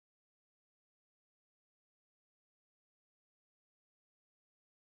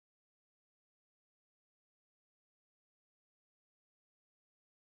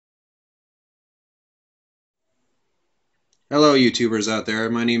Hello, YouTubers out there.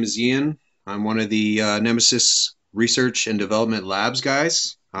 My name is Ian. I'm one of the Nemesis Research and Development Labs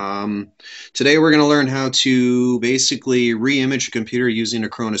guys. Today we're going to learn how to basically re-image a computer using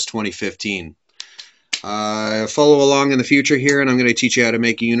Acronis 2015. Follow along in the future here, and I'm going to teach you how to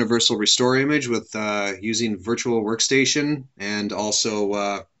make a universal restore image with using Virtual Workstation and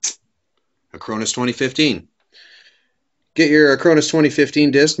also Acronis 2015. Get your Acronis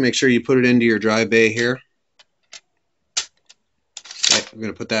 2015 disk. Make sure you put it into your drive bay here. Okay, I'm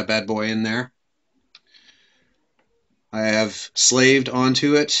going to put that bad boy in there. I have slaved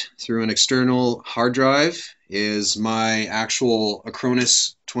onto it through an external hard drive is my actual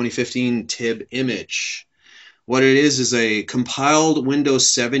Acronis 2015 TIB image. What it is a compiled Windows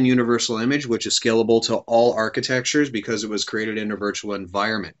 7 universal image, which is scalable to all architectures because it was created in a virtual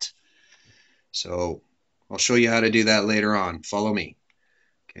environment. So I'll show you how to do that later on. Follow me.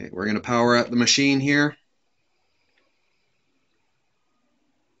 Okay, we're going to power up the machine here.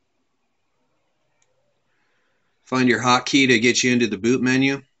 Find your hotkey to get you into the boot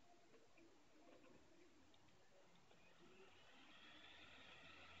menu.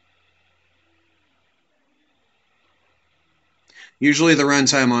 Usually the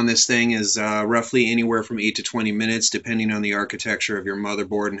runtime on this thing is roughly anywhere from 8 to 20 minutes, depending on the architecture of your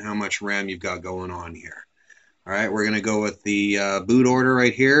motherboard and how much RAM you've got going on here. All right, we're going to go with the boot order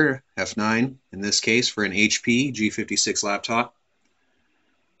right here, F9 in this case for an HP G56 laptop.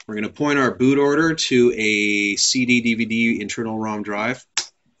 We're going to point our boot order to a CD DVD internal ROM drive.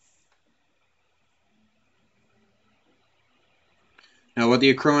 Now what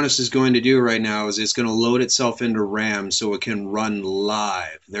the Acronis is going to do right now is it's going to load itself into RAM so it can run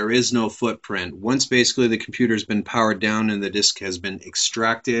live. There is no footprint. Once basically the computer's been powered down and the disk has been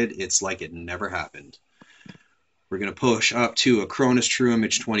extracted, it's like it never happened. We're going to push up to Acronis True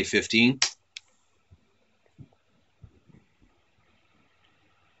Image 2015.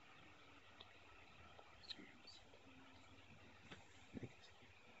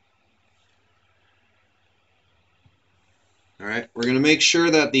 All right, we're going to make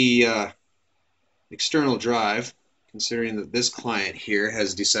sure that the external drive, considering that this client here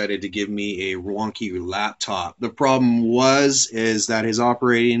has decided to give me a wonky laptop. The problem is that his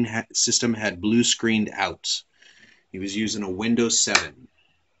operating system had blue screened out. He was using a Windows 7.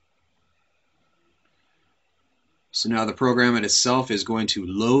 So now the program itself is going to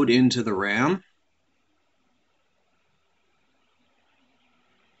load into the RAM.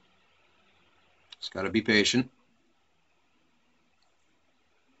 Just got to be patient.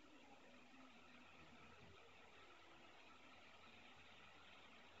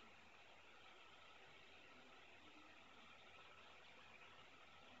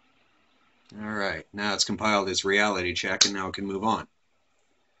 All right, now it's compiled its reality check and now it can move on.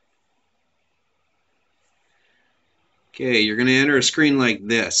 Okay, you're going to enter a screen like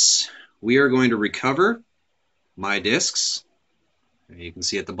this. We are going to recover my disks. You can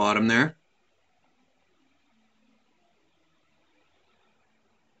see at the bottom there.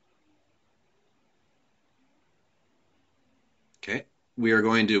 Okay, we are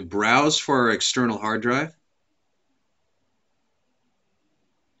going to browse for our external hard drive.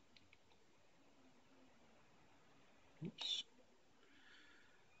 Oops.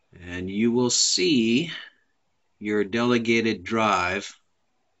 And you will see your delegated drive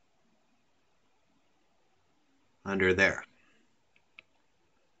under there.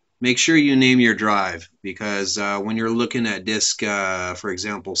 Make sure you name your drive because when you're looking at disk, for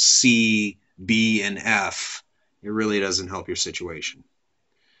example, C, B, and F, it really doesn't help your situation.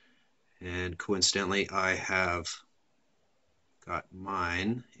 And coincidentally, I have got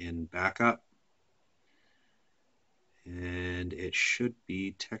mine in backup. And it should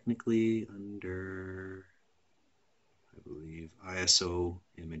be technically under, I believe, ISO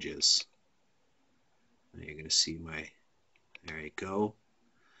images. And you're going to see my, there you go.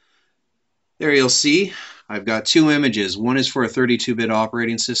 There you'll see I've got two images. One is for a 32-bit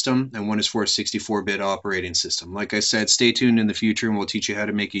operating system and one is for a 64-bit operating system. Like I said, stay tuned in the future and we'll teach you how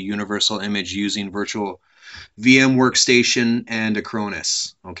to make a universal image using virtual VM Workstation and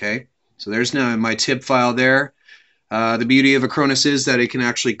Acronis. Okay, so there's now my TIB file there. The beauty of Acronis is that it can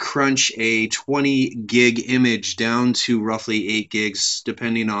actually crunch a 20 gig image down to roughly 8 gigs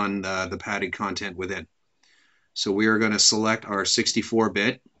depending on the padded content within. So we are going to select our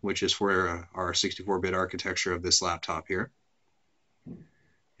 64-bit, which is for our 64-bit architecture of this laptop here.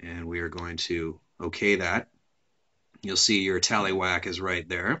 And we are going to OK that. You'll see your tallywhack is right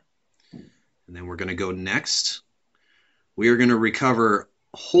there. And then we're going to go next. We are going to recover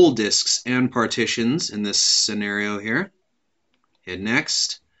whole disks and partitions in this scenario here. Hit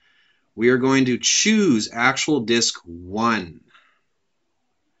next. we are going to choose actual disk 1.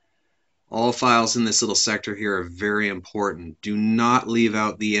 All files in this little sector here are very important. Do not leave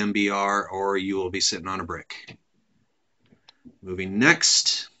out the MBR or you will be sitting on a brick. Moving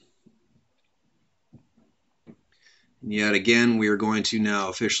next. Yet again, we are going to now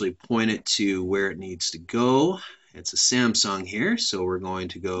officially point it to where it needs to go. It's a Samsung here, so we're going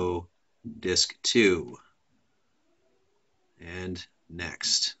to go disk 2. And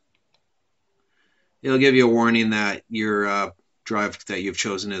next. It'll give you a warning that your drive that you've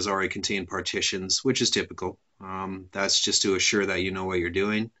chosen has already contained partitions, which is typical. That's just to assure that you know what you're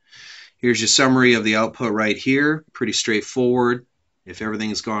doing. Here's your summary of the output right here. Pretty straightforward. If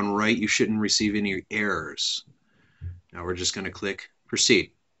everything's gone right, you shouldn't receive any errors. Now we're just going to click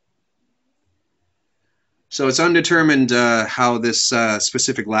proceed. So it's undetermined how this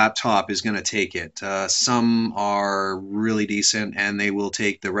specific laptop is going to take it. Some are really decent and they will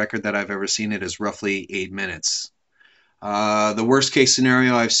take, the record that I've ever seen it is roughly 8 minutes. The worst case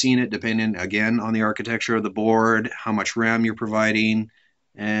scenario I've seen it, depending again on the architecture of the board, how much RAM you're providing,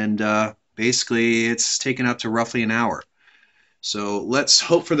 and basically it's taken up to roughly an hour. So let's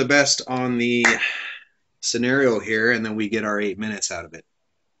hope for the best on the scenario here and then we get our 8 minutes out of it.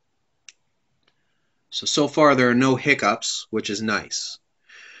 So far there are no hiccups, which is nice.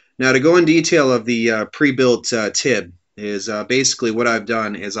 Now to go in detail of the pre-built TIB is basically what I've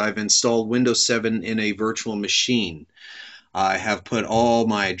done is I've installed Windows 7 in a virtual machine. I have put all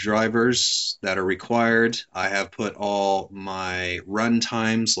my drivers that are required. I have put all my run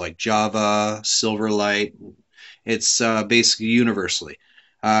times like Java, Silverlight. It's basically universally.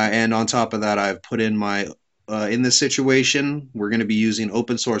 And on top of that, I've put in my in this situation, we're going to be using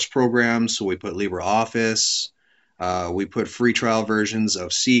open source programs, so we put LibreOffice, we put free trial versions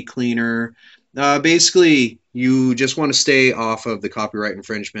of CCleaner. Basically, you just want to stay off of the copyright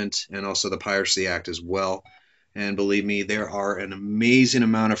infringement and also the Piracy Act as well. And believe me, there are an amazing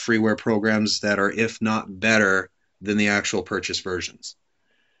amount of freeware programs that are, if not better, than the actual purchase versions.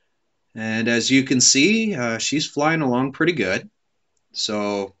 And as you can see, she's flying along pretty good.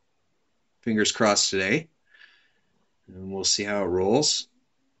 So, fingers crossed today. And we'll see how it rolls.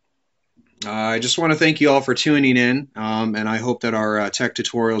 I just want to thank you all for tuning in, and I hope that our tech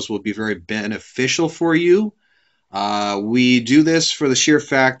tutorials will be very beneficial for you. We do this for the sheer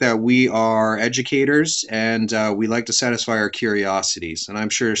fact that we are educators and we like to satisfy our curiosities. And I'm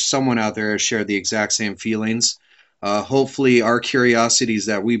sure someone out there has shared the exact same feelings. Hopefully our curiosities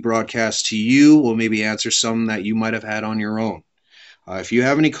that we broadcast to you will maybe answer some that you might have had on your own. If you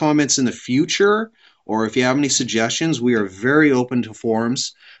have any comments in the future, or if you have any suggestions, we are very open to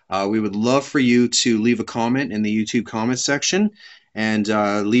forums. We would love for you to leave a comment in the YouTube comment section and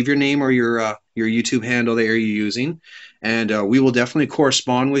leave your name or your YouTube handle that you're using, and we will definitely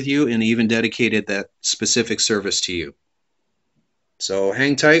correspond with you and even dedicated that specific service to you. So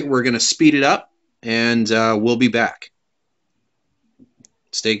hang tight, we're going to speed it up, and we'll be back.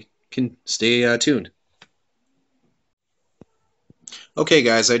 Stay tuned. Okay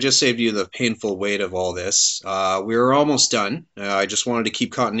guys, I just saved you the painful weight of all this. We're almost done. I just wanted to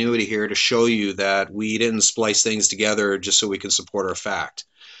keep continuity here to show you that we didn't splice things together just so we can support our fact.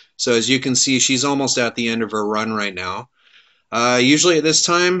 So as you can see, she's almost at the end of her run right now. Usually at this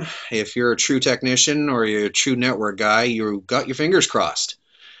time, if you're a true technician or you're a true network guy, you've got your fingers crossed.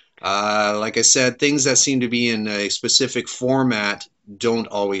 Like I said, things that seem to be in a specific format don't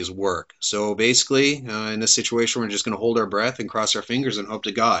always work. So basically, in this situation, we're just going to hold our breath and cross our fingers and hope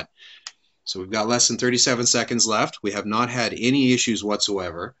to God. So we've got less than 37 seconds left. We have not had any issues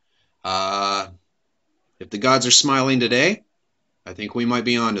whatsoever. If the gods are smiling today, I think we might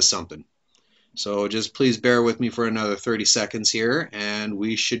be on to something. So just please bear with me for another 30 seconds here and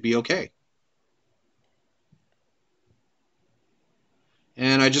we should be okay.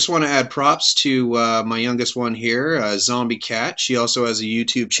 And I just want to add props to my youngest one here, Zombie Cat. She also has a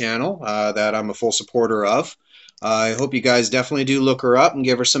YouTube channel that I'm a full supporter of. I hope you guys definitely do look her up and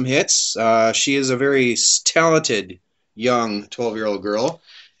give her some hits. She is a very talented young 12-year-old girl,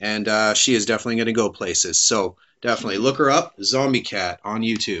 and she is definitely going to go places. So definitely look her up, Zombie Cat on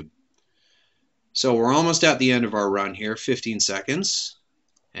YouTube. So we're almost at the end of our run here, 15 seconds,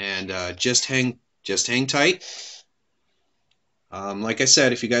 and just hang tight. Like I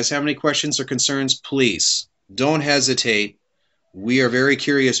said, if you guys have any questions or concerns, please don't hesitate. We are very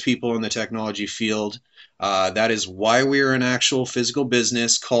curious people in the technology field. That is why we are an actual physical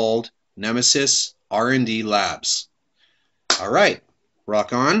business called Nemesis R&D Labs. All right,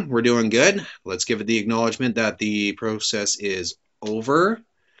 rock on. We're doing good. Let's give it the acknowledgement that the process is over.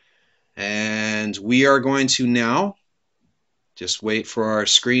 And we are going to now Just wait for our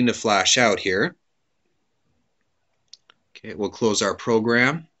screen to flash out here. Okay, we'll close our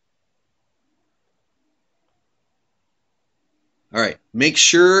program. All right, make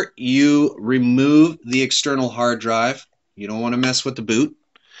sure you remove the external hard drive. You don't want to mess with the boot.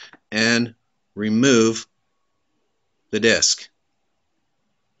 And remove the disk.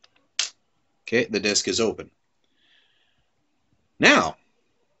 Okay, the disk is open. Now,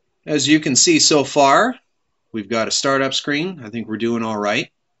 as you can see so far, we've got a startup screen. I think we're doing all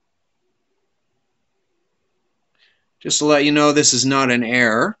right. Just to let you know, this is not an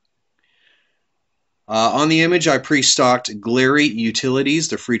error. On the image, I pre-stocked Glary Utilities,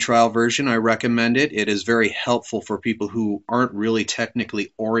 the free trial version. I recommend it. It is very helpful for people who aren't really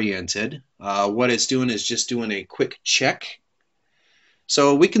technically oriented. What it's doing is just doing a quick check.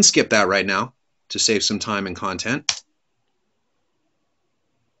 So we can skip that right now to save some time and content,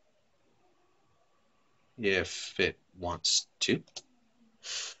 if it wants to.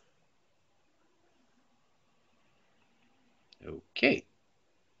 Okay.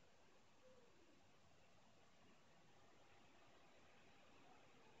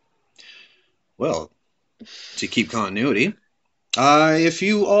 Well, to keep continuity, if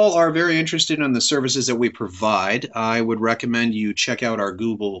you all are very interested in the services that we provide, I would recommend you check out our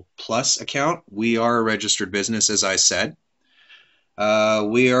Google Plus account. We are a registered business, as I said.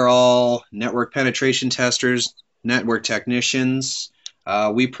 We are all network penetration testers, network technicians.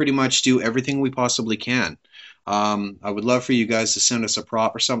 We pretty much do everything we possibly can. I would love for you guys to send us a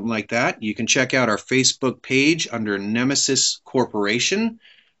prop or something like that. You can check out our Facebook page under Nemesis Corporation.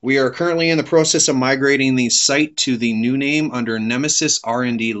 We are currently in the process of migrating the site to the new name under Nemesis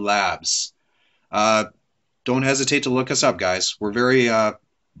R&D Labs. Don't hesitate to look us up, guys. We're very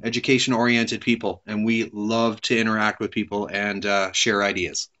education-oriented people, and we love to interact with people and share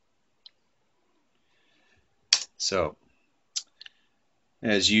ideas. So,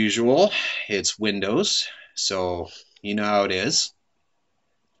 as usual, it's Windows, so you know how it is.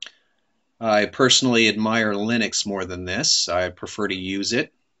 I personally admire Linux more than this. I prefer to use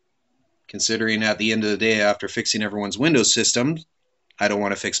it, considering at the end of the day, after fixing everyone's Windows system, I don't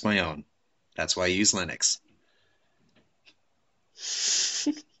want to fix my own. That's why I use Linux.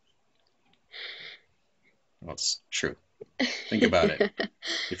 Well, it's true. Think about it.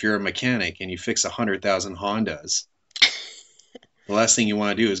 If you're a mechanic and you fix 100,000 Hondas, the last thing you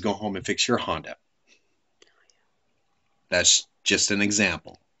want to do is go home and fix your Honda. That's just an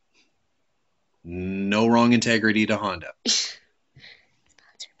example. No wrong integrity to Honda.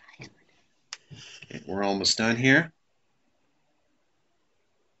 Okay, we're almost done here.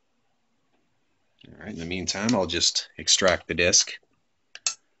 All right, in the meantime, I'll just extract the disk.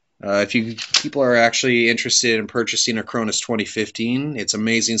 If you people are actually interested in purchasing Acronis 2015, it's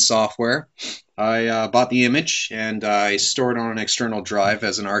amazing software. I bought the image and I stored it on an external drive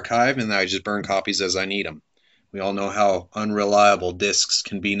as an archive, and then I just burn copies as I need them. We all know how unreliable disks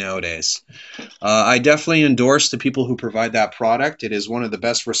can be nowadays. I definitely endorse the people who provide that product. It is one of the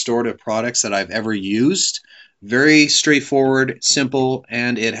best restorative products that I've ever used. Very straightforward, simple,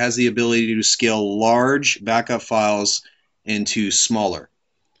 and it has the ability to scale large backup files into smaller.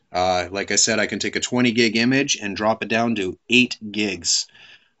 Like I said, I can take a 20 gig image and drop it down to 8 gigs.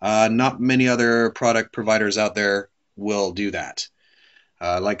 Not many other product providers out there will do that.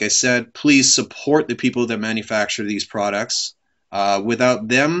 Like I said, please support the people that manufacture these products. Without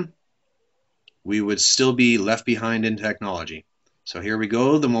them, we would still be left behind in technology. So here we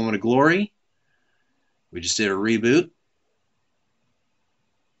go, the moment of glory. We just did a reboot.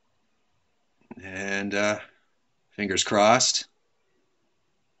 And fingers crossed.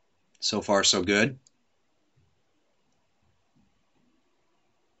 So far, so good.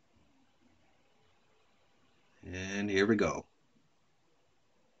 And here we go.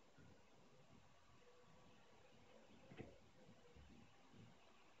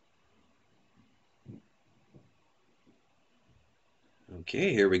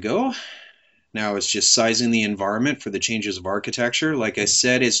 Okay, here we go. Now it's just sizing the environment for the changes of architecture. Like I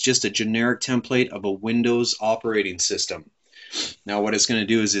said, it's just a generic template of a Windows operating system. Now what it's going to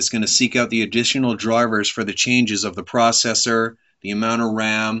do is it's going to seek out the additional drivers for the changes of the processor, the amount of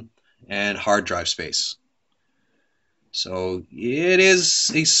RAM, and hard drive space. So it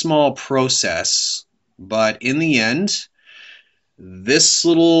is a small process, but in the end, this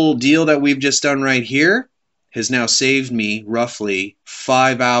little deal that we've just done right here has now saved me roughly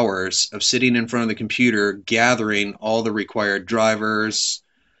 5 hours of sitting in front of the computer gathering all the required drivers,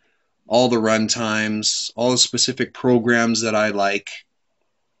 all the run times, all the specific programs that I like.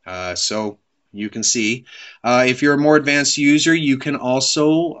 So you can see, if you're a more advanced user, you can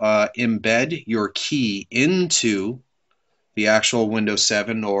also embed your key into the actual Windows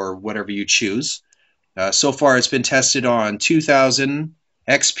 7 or whatever you choose. So far, it's been tested on 2000,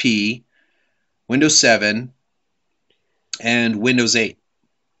 XP, Windows 7, and Windows 8.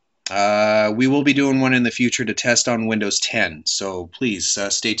 We will be doing one in the future to test on Windows 10, so please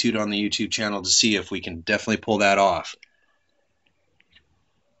stay tuned on the YouTube channel to see if we can definitely pull that off.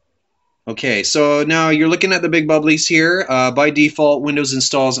 Okay, so now you're looking at the big bubblies here. By default, Windows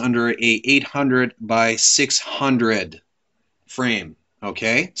installs under a 800 by 600 frame.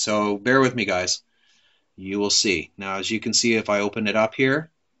 Okay, so bear with me, guys. You will see. Now, as you can see, if I open it up here,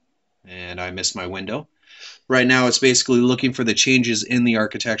 and I missed my window, right now it's basically looking for the changes in the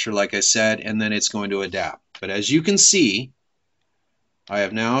architecture, like I said, and then it's going to adapt. But as you can see, I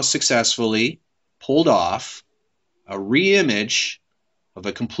have now successfully pulled off a reimage of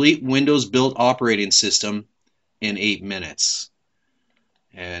a complete Windows-built operating system in 8 minutes.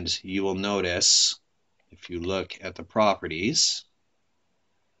 And you will notice, if you look at the properties,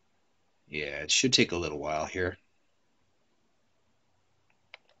 yeah, it should take a little while here.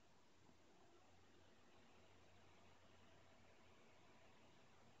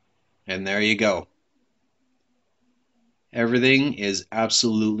 And there you go. Everything is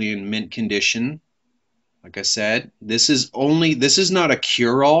absolutely in mint condition. Like I said, this is not a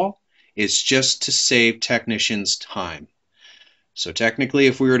cure-all. It's just to save technicians time. So technically,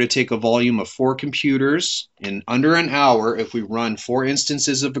 if we were to take a volume of 4 computers in under an hour, if we run 4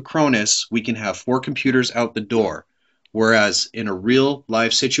 instances of Acronis, we can have 4 computers out the door. Whereas in a real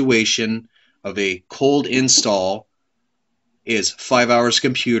life situation of a cold install is 5 hours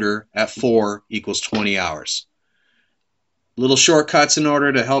computer at 4 equals 20 hours. Little shortcuts in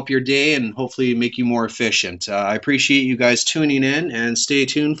order to help your day and hopefully make you more efficient. I appreciate you guys tuning in, and stay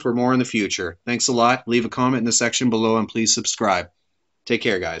tuned for more in the future. Thanks a lot. Leave a comment in the section below and please subscribe. Take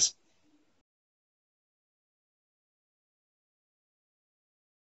care, guys.